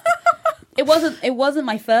kiss? It wasn't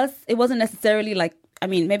my first. It wasn't necessarily like. I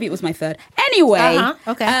mean, maybe it was my third. Anyway,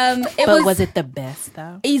 Okay. It was it the best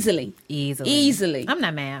though? easily. Easily. I'm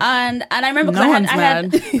not mad. And I remember No one's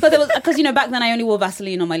mad. because back then I only wore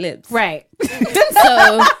Vaseline on my lips. Right.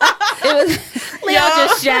 So it was. Leo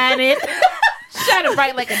just shining. Shining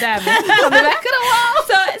bright like a diamond on the back of the wall.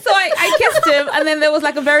 So I kissed him, and then there was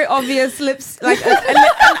like a very obvious lips, and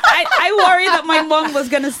I worried that my mom was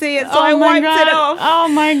gonna see it, so I wiped it off. Oh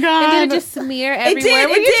my God. And did it just smear everywhere?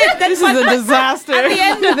 It did. Then This is a disaster. At the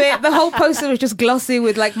end of it, the whole poster was just glossy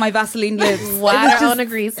with like my Vaseline lips. It was Water just- on a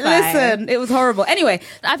grease fire. Listen, it was horrible. Anyway,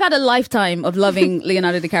 I've had a lifetime of loving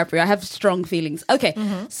Leonardo DiCaprio. I have strong feelings. Okay,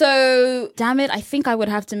 so damn it, I think I would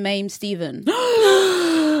have to maim Steven.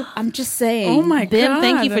 I'm just saying. Oh my Ben, God.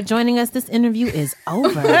 thank you for joining us. This interview is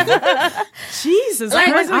over. Jesus. Like,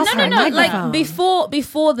 Christ. no. Like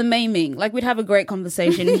before the maiming, like we'd have a great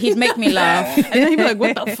conversation. He'd make me laugh, And then he'd be like,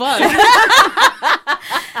 what the fuck?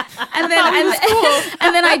 and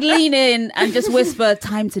then I'd lean in and just whisper,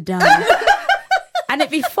 "Time to die," and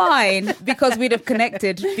it'd be fine because we'd have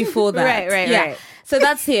connected before that. Right. So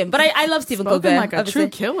that's him. But I love Stephen Spoken Colbert. like a obviously. true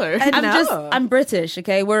killer. I'm British,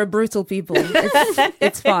 okay? We're a brutal people.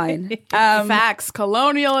 It's fine. Facts.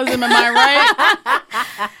 Colonialism, am I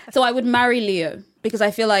right? So I would marry Leo because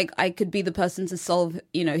I feel like I could be the person to solve,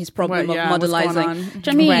 his problem What, of yeah, what's going modelizing. on?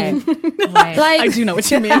 Do you know what I mean? Right. Like, I do know what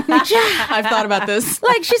you mean. I've thought about this.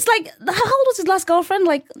 like she's like, how old was his last girlfriend?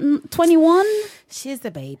 Like 21. She's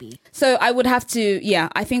the baby. So I would have to,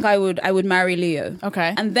 I think I would marry Leo.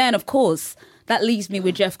 Okay. And then of course that leaves me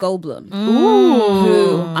with Jeff Goldblum. Ooh.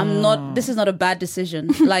 Who I'm not. This is not a bad decision.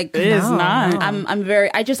 Like It is not.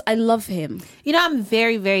 I love him. You know, I'm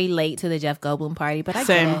very, very late to the Jeff Goldblum party, but I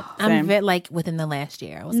Same, get it. same. I'm like within the last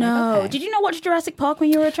year. I was No, like, okay. did you not watch Jurassic Park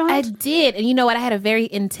when you were a child? I did. And you know what? I had a very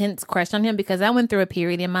intense crush on him because I went through a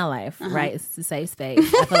period in my life, right? It's a safe space.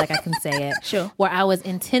 I feel like I can say it. Sure. Where I was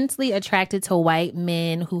intensely attracted to white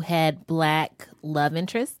men who had black love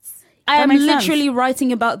interests. I am makes sense. literally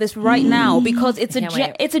writing about this right now because it's Can't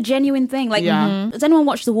wait. it's a genuine thing. Like, Yeah. Does anyone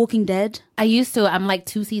watch The Walking Dead? I used to. I'm like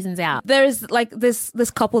 2 seasons out. There's like this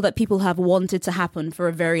couple that people have wanted to happen for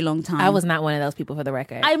a very long time. I was not one of those people, for the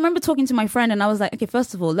record. I remember talking to my friend and I was like, okay,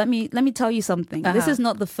 first of all, let me tell you something. This is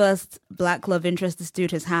not the first black love interest this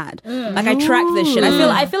dude has had. Like, I track this shit.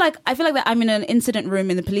 I feel like that I'm in an incident room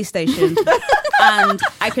in the police station and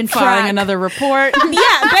I can Filing track another report.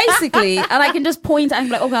 yeah, basically, and I can just point and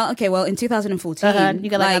be like, well, in 2014, you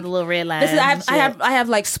got like the little red line. this is, I have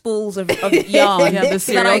like spools of yarn. Yeah, the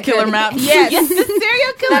serial killer map. Yes, the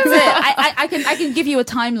serial killer. That's it. I can give you a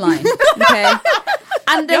timeline. Okay.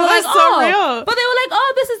 And they Yo, were like, that's so real. but they were like,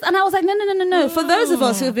 oh, this is, and I was like, no. For those of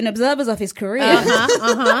us who have been observers of his career,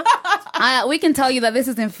 we can tell you that this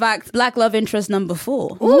is in fact black love interest number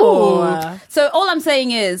 4. Ooh. So all I'm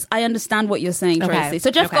saying is, I understand what you're saying, Okay. Tracy.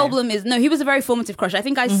 So Jeff Okay. Goldblum he was a very formative crush. I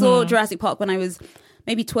think I saw Jurassic Park when I was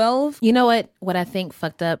maybe 12. You know what? What I think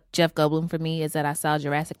fucked up Jeff Goldblum for me is that I saw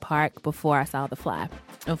Jurassic Park before I saw The Fly.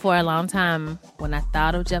 And for a long time, when I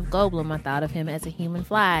thought of Jeff Goldblum, I thought of him as a human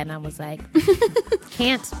fly. And I was like,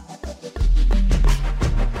 can't.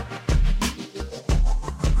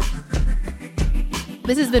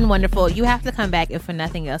 This has been wonderful. You have to come back, if for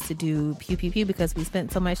nothing else, to do Pew Pew Pew because we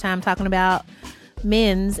spent so much time talking about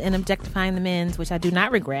men's and objectifying the men's, which I do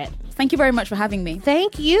not regret. Thank you very much for having me.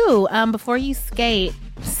 Thank you. Before you skate,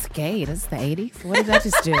 this is the 80s? What did I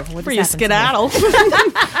just do? What For just you happened to me?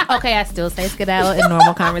 skedaddle. Okay, I still say skedaddle in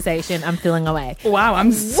normal conversation. I'm feeling away. Wow,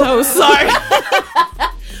 I'm so sorry.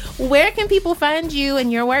 Where can people find you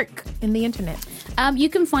and your work in the internet? You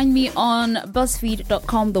can find me on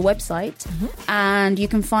BuzzFeed.com, the website, and you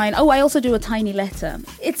can find. Oh, I also do a tiny letter.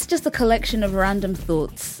 It's just a collection of random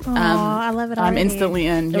thoughts. I love it. I'm instantly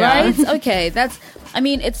in. Yeah. Right? Okay, that's. I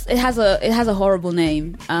mean, it has a horrible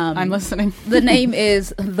name. I'm listening. The name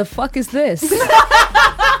is The Fuck Is This?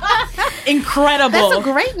 Incredible. That's a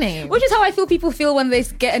great name. Which is how I feel people feel when they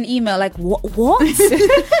get an email like, what?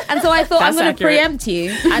 And so I thought, I'm That's going to accurate. preempt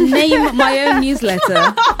you and name my own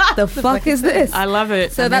newsletter. The fuck is this? I love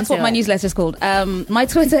it. So that's what into my it. newsletter is called. My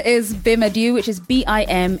Twitter is Bimadew, which is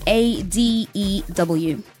BIMADEW.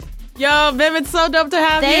 Yo, Viv, it's so dope to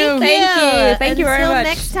have Thank you. you. Thank you very Until much.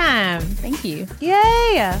 next time. Thank you.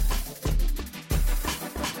 Yay.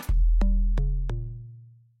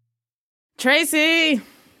 Tracy.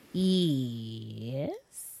 Yes.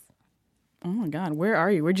 Oh my God, where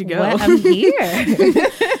are you? Where'd you go? What? I'm here.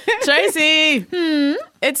 Tracy.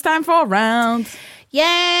 It's time for a round.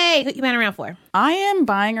 Yay. Who you been around for? I am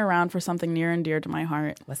buying around for something near and dear to my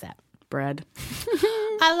heart. What's that? Bread.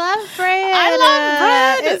 I love bread. I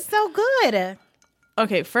love bread. It's so good.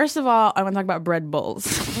 Okay, first of all, I want to talk about bread bowls.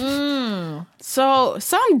 So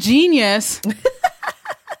some genius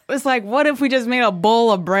was like, what if we just made a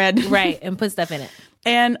bowl of bread? Right. And put stuff in it.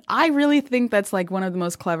 And I really think that's like one of the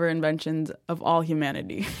most clever inventions of all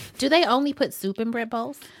humanity. Do they only put soup in bread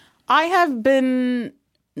bowls? I have been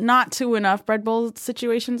not to enough bread bowl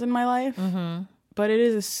situations in my life, but it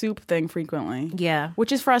is a soup thing frequently. Yeah.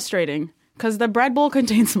 Which is frustrating because the bread bowl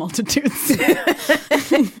contains multitudes.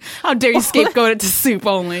 How dare you scapegoat it to soup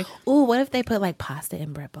only? Ooh, what if they put like pasta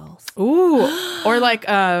in bread bowls? Ooh, or like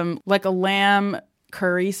a lamb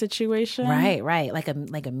curry situation. Right. Like a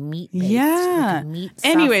meat. Yeah. Like a meat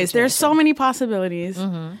Anyways, there's so situation. many possibilities.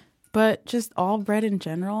 But just all bread in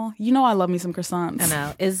general. You know I love me some croissants. I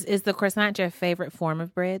know. Is the croissant your favorite form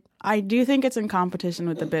of bread? I do think it's in competition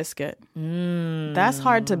with the biscuit. That's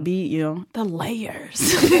hard to beat, the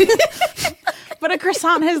layers. But a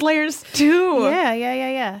croissant has layers too.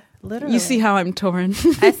 Yeah. Literally. You see how I'm torn.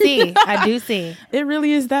 I see. I do see. It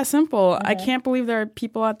really is that simple. I can't believe there are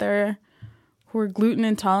people out there who are gluten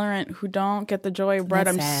intolerant who don't get the joy of bread.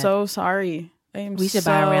 That's I'm sad. so sorry. I am We should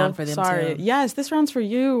so buy a round for them, sorry. too. Yes, this round's for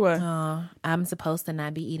you. Oh, I'm supposed to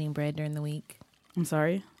not be eating bread during the week. I'm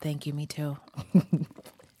sorry. Thank you. Me too.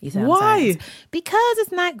 You said I'm Why? sorry. Because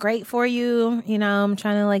it's not great for you. I'm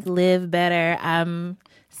trying to like live better.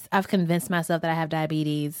 I've convinced myself that I have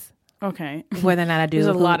diabetes. Okay. Whether or not I do,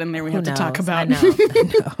 There's a lot in there we have to talk knows? about. I know.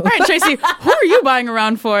 All right, Tracy, who are you buying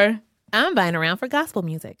around for? I'm buying around for gospel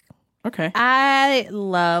music. Okay. I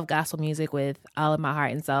love gospel music with all of my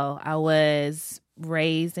heart and soul. I was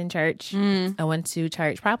raised in church. I went to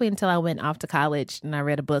church probably until I went off to college, and I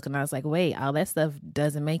read a book and I was like, wait, all that stuff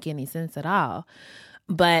doesn't make any sense at all.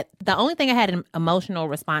 But the only thing I had an emotional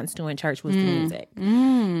response to in church was the music.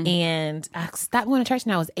 And I stopped going to church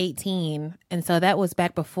when I was 18. And so that was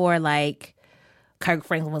back before like Kirk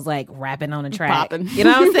Franklin was like rapping on the track. Popping. You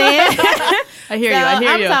know what I'm saying? I hear you.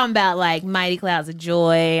 I'm talking about like Mighty Clouds of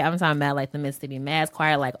Joy. I'm talking about like the Mississippi Mass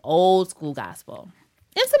Choir, like old school gospel.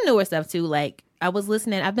 And some newer stuff too. Like I've been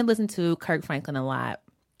listening to Kirk Franklin a lot.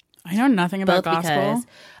 I know nothing about Both gospel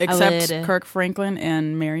except Kirk Franklin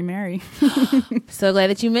and Mary Mary. So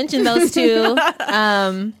glad that you mentioned those two.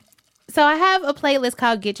 So I have a playlist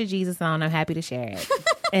called Get Your Jesus On. I'm happy to share it.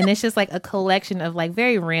 And it's just like a collection of like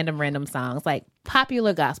very random songs, like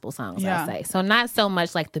popular gospel songs, I'll say. So not so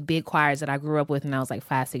much like the big choirs that I grew up with when I was like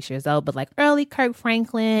 5, 6 years old, but like early Kirk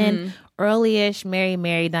Franklin, early-ish Mary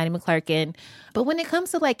Mary, Donnie McClurkin. But when it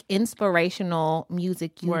comes to like inspirational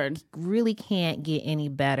music, you really can't get any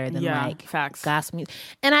better than like facts. Gospel music.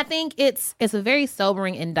 And I think it's a very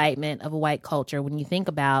sobering indictment of a white culture when you think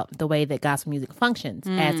about the way that gospel music functions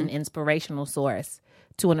as an inspirational source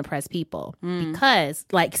to an oppressed people. Because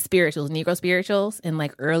like Negro spirituals and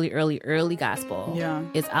like early gospel,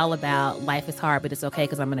 it's all about life is hard, but it's okay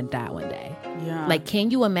because I'm going to die one day. Yeah. Like,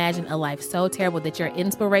 can you imagine a life so terrible that your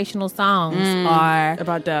inspirational songs are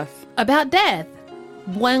about death? About death.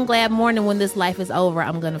 One glad morning when this life is over,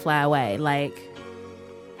 I'm going to fly away. Like,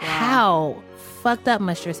 how fucked up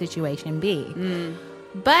must your situation be?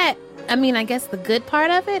 But I mean, I guess the good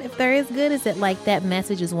part of it, if there is good, is that like that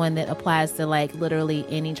message is one that applies to like literally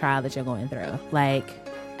any trial that you're going through. Like,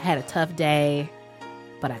 I had a tough day,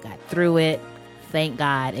 but I got through it. Thank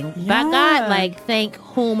God. And by God, like, thank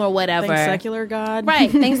whom or whatever. Thank secular God.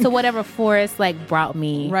 Right. Thanks to whatever force like brought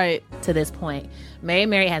me right to this point. Mary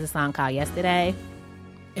Mary has a song called Yesterday.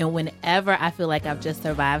 And whenever I feel like I've just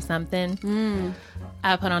survived something,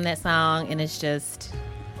 I put on that song and it's just...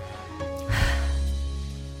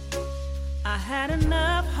 I had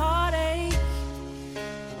enough heartache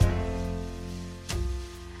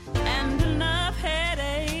and enough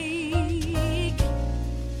headache.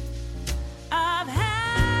 I've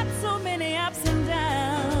had so many ups and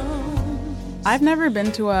downs. I've never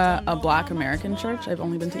been to a Black American church. I've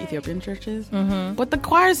only been to Ethiopian churches. But the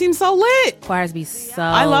choir seems so lit. Choirs be so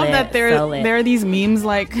I love lit, that there are these memes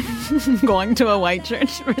like going to a white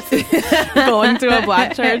church versus going to a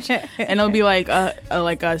Black church, and it'll be like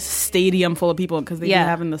a stadium full of people because they do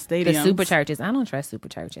have in the stadium. The super churches. I don't trust super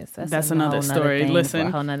churches. That's another story. Listen,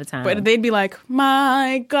 a whole nother time. But they'd be like,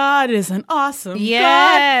 "My God is an awesome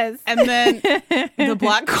yes. God," and then the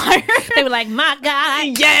Black choir they were like, "My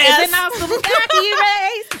God, yes, is an awesome God He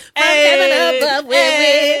raised from heaven above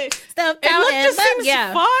with stuff down and seems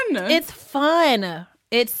fun. It's fun.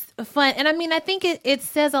 It's fun. And I mean, I think it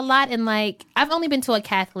says a lot in like, I've only been to a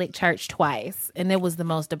Catholic church twice, and it was the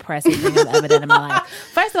most depressing thing I've ever done in my life.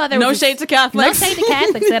 First of all, there was no shade to Catholics. No shade to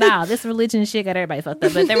Catholics at all. This religion shit got everybody fucked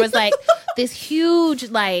up. But there was like this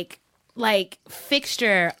huge like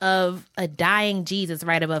fixture of a dying Jesus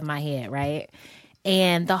right above my head, right?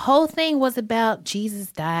 And the whole thing was about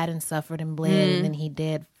Jesus died and suffered and bled, and then he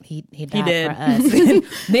died for us.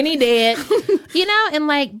 Then he did. You know, and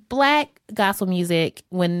like Black gospel music,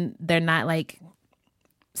 when they're not like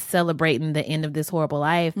celebrating the end of this horrible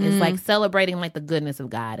life, is like celebrating like the goodness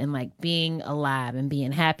of God and like being alive and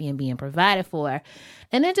being happy and being provided for.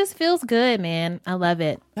 And it just feels good, man. I love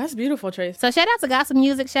it. That's beautiful, Trace. So shout out to gospel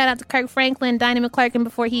music. Shout out to Kirk Franklin, Donnie McClurkin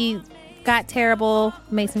before he got terrible,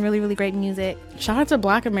 made some really, really great music. Shout out to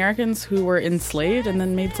Black Americans who were enslaved and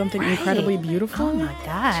then made something incredibly beautiful. Oh my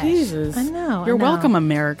gosh. Jesus. I know. You're welcome,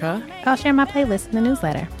 America. I'll share my playlist in the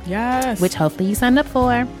newsletter. Yes. Which hopefully you signed up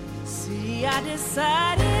for. See, I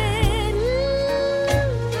decided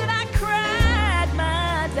that I cried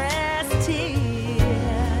my last tears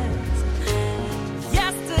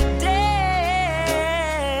yesterday.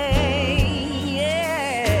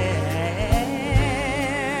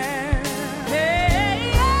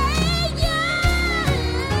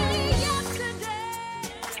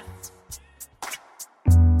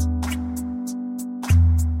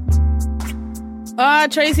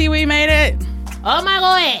 Tracy, we made it. Oh my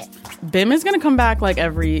God. Bim is going to come back like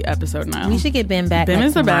every episode now. We should get Ben back. Bim like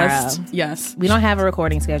is tomorrow. the best. Yes. We don't have a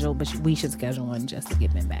recording schedule, but we should schedule one just to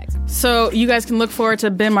get Ben back. So you guys can look forward to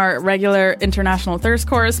Bim, our regular international thirst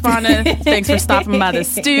correspondent. Thanks for stopping by the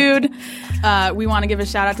Stewed. We want to give a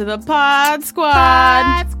shout out to the Pod Squad.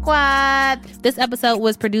 Pod Squad. This episode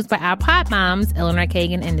was produced by our pod moms, Eleanor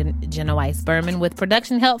Kagan and Jenna Weiss Berman, with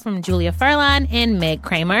production help from Julia Furlan and Meg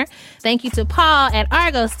Kramer. Thank you to Paul at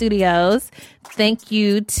Argo Studios. Thank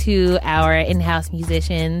you to our in-house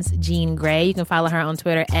musicians, Jean Grey. You can follow her on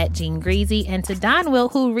Twitter at Jean Greasy. And to Don Will,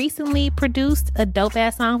 who recently produced a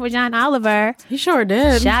dope-ass song for John Oliver. He sure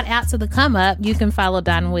did. Shout out to the Come Up. You can follow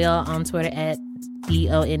Don Will on Twitter at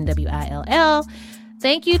DONWILL.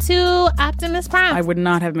 Thank you to Optimus Prime. I would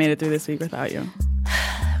not have made it through this week without you.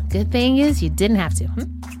 Good thing is you didn't have to.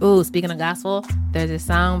 Ooh, speaking of gospel, there's a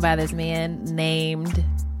song by this man named...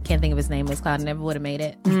 Can't think of his name. It's called Never Would Have Made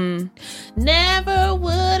It. Never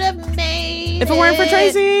would have made it. If it weren't for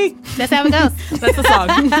Tracy. That's how it goes. That's the song.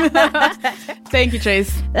 Thank you,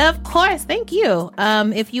 Chase. Of course. Thank you.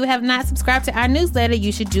 If you have not subscribed to our newsletter,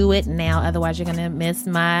 you should do it now. Otherwise, you're going to miss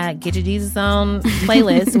my Get Your Jesus On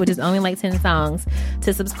playlist, which is only like 10 songs.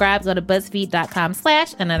 To subscribe, go to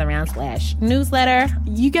BuzzFeed.com/anotherround/newsletter.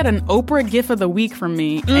 You get an Oprah GIF of the week from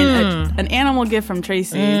me and an animal GIF from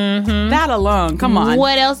Tracy. That alone. Come on.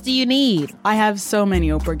 What else do you need? I have so many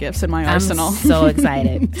Oprah GIFs in my arsenal. I'm so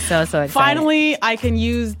excited. So excited. Finally, I can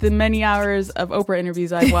use the many hours of Oprah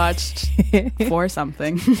interviews I've watched for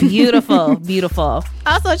something. Beautiful, beautiful.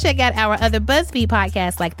 Also, check out our other BuzzFeed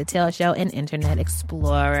podcasts like The Tell Show and Internet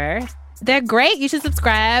Explorer. They're great. You should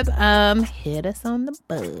subscribe. Hit us on the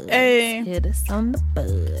buzz. Hey. Hit us on the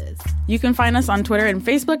buzz. You can find us on Twitter and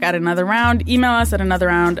Facebook at Another Round. Email us at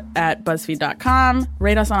anotherround@buzzfeed.com.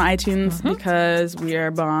 Rate us on iTunes because we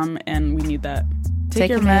are bomb and we need that.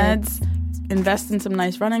 Take your meds. Invest in some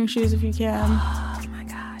nice running shoes if you can. Oh my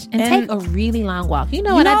gosh. And take a really long walk. You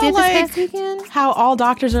know what I did this past weekend? How all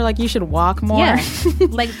doctors are like, you should walk more. Yeah.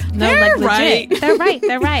 Like, no, They're like legit. right.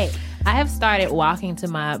 They're right. I have started walking to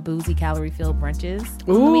my boozy calorie-filled brunches on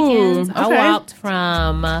the Ooh, weekends. okay. I walked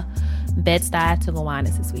from Bed-Stuy to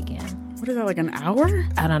Gowanus this weekend. What is that, like an hour?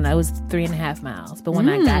 I don't know. It was 3.5 miles. But when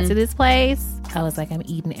I got to this place, I was like, I'm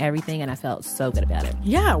eating everything, and I felt so good about it.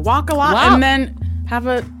 Yeah, walk a lot and then have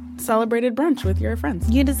a celebrated brunch with your friends.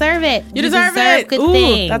 You deserve it. You deserve it. Good Ooh,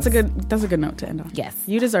 things. that's a good note to end on. Yes.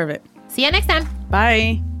 You deserve it. See you next time.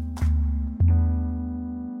 Bye.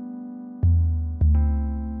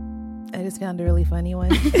 I just found a really funny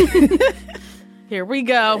one. Here we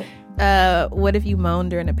go. What if you moan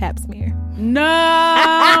during a pap smear?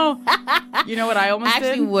 No. You know what I almost I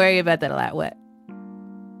actually did? worry about that a lot. What?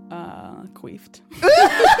 Queefed. You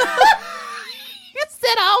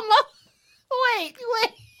said almost. Wait.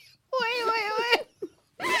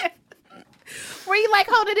 Were you like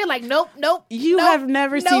holding it like, nope. You have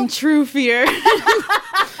never seen true fear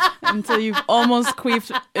until you've almost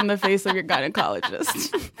queefed in the face of your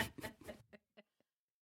gynecologist.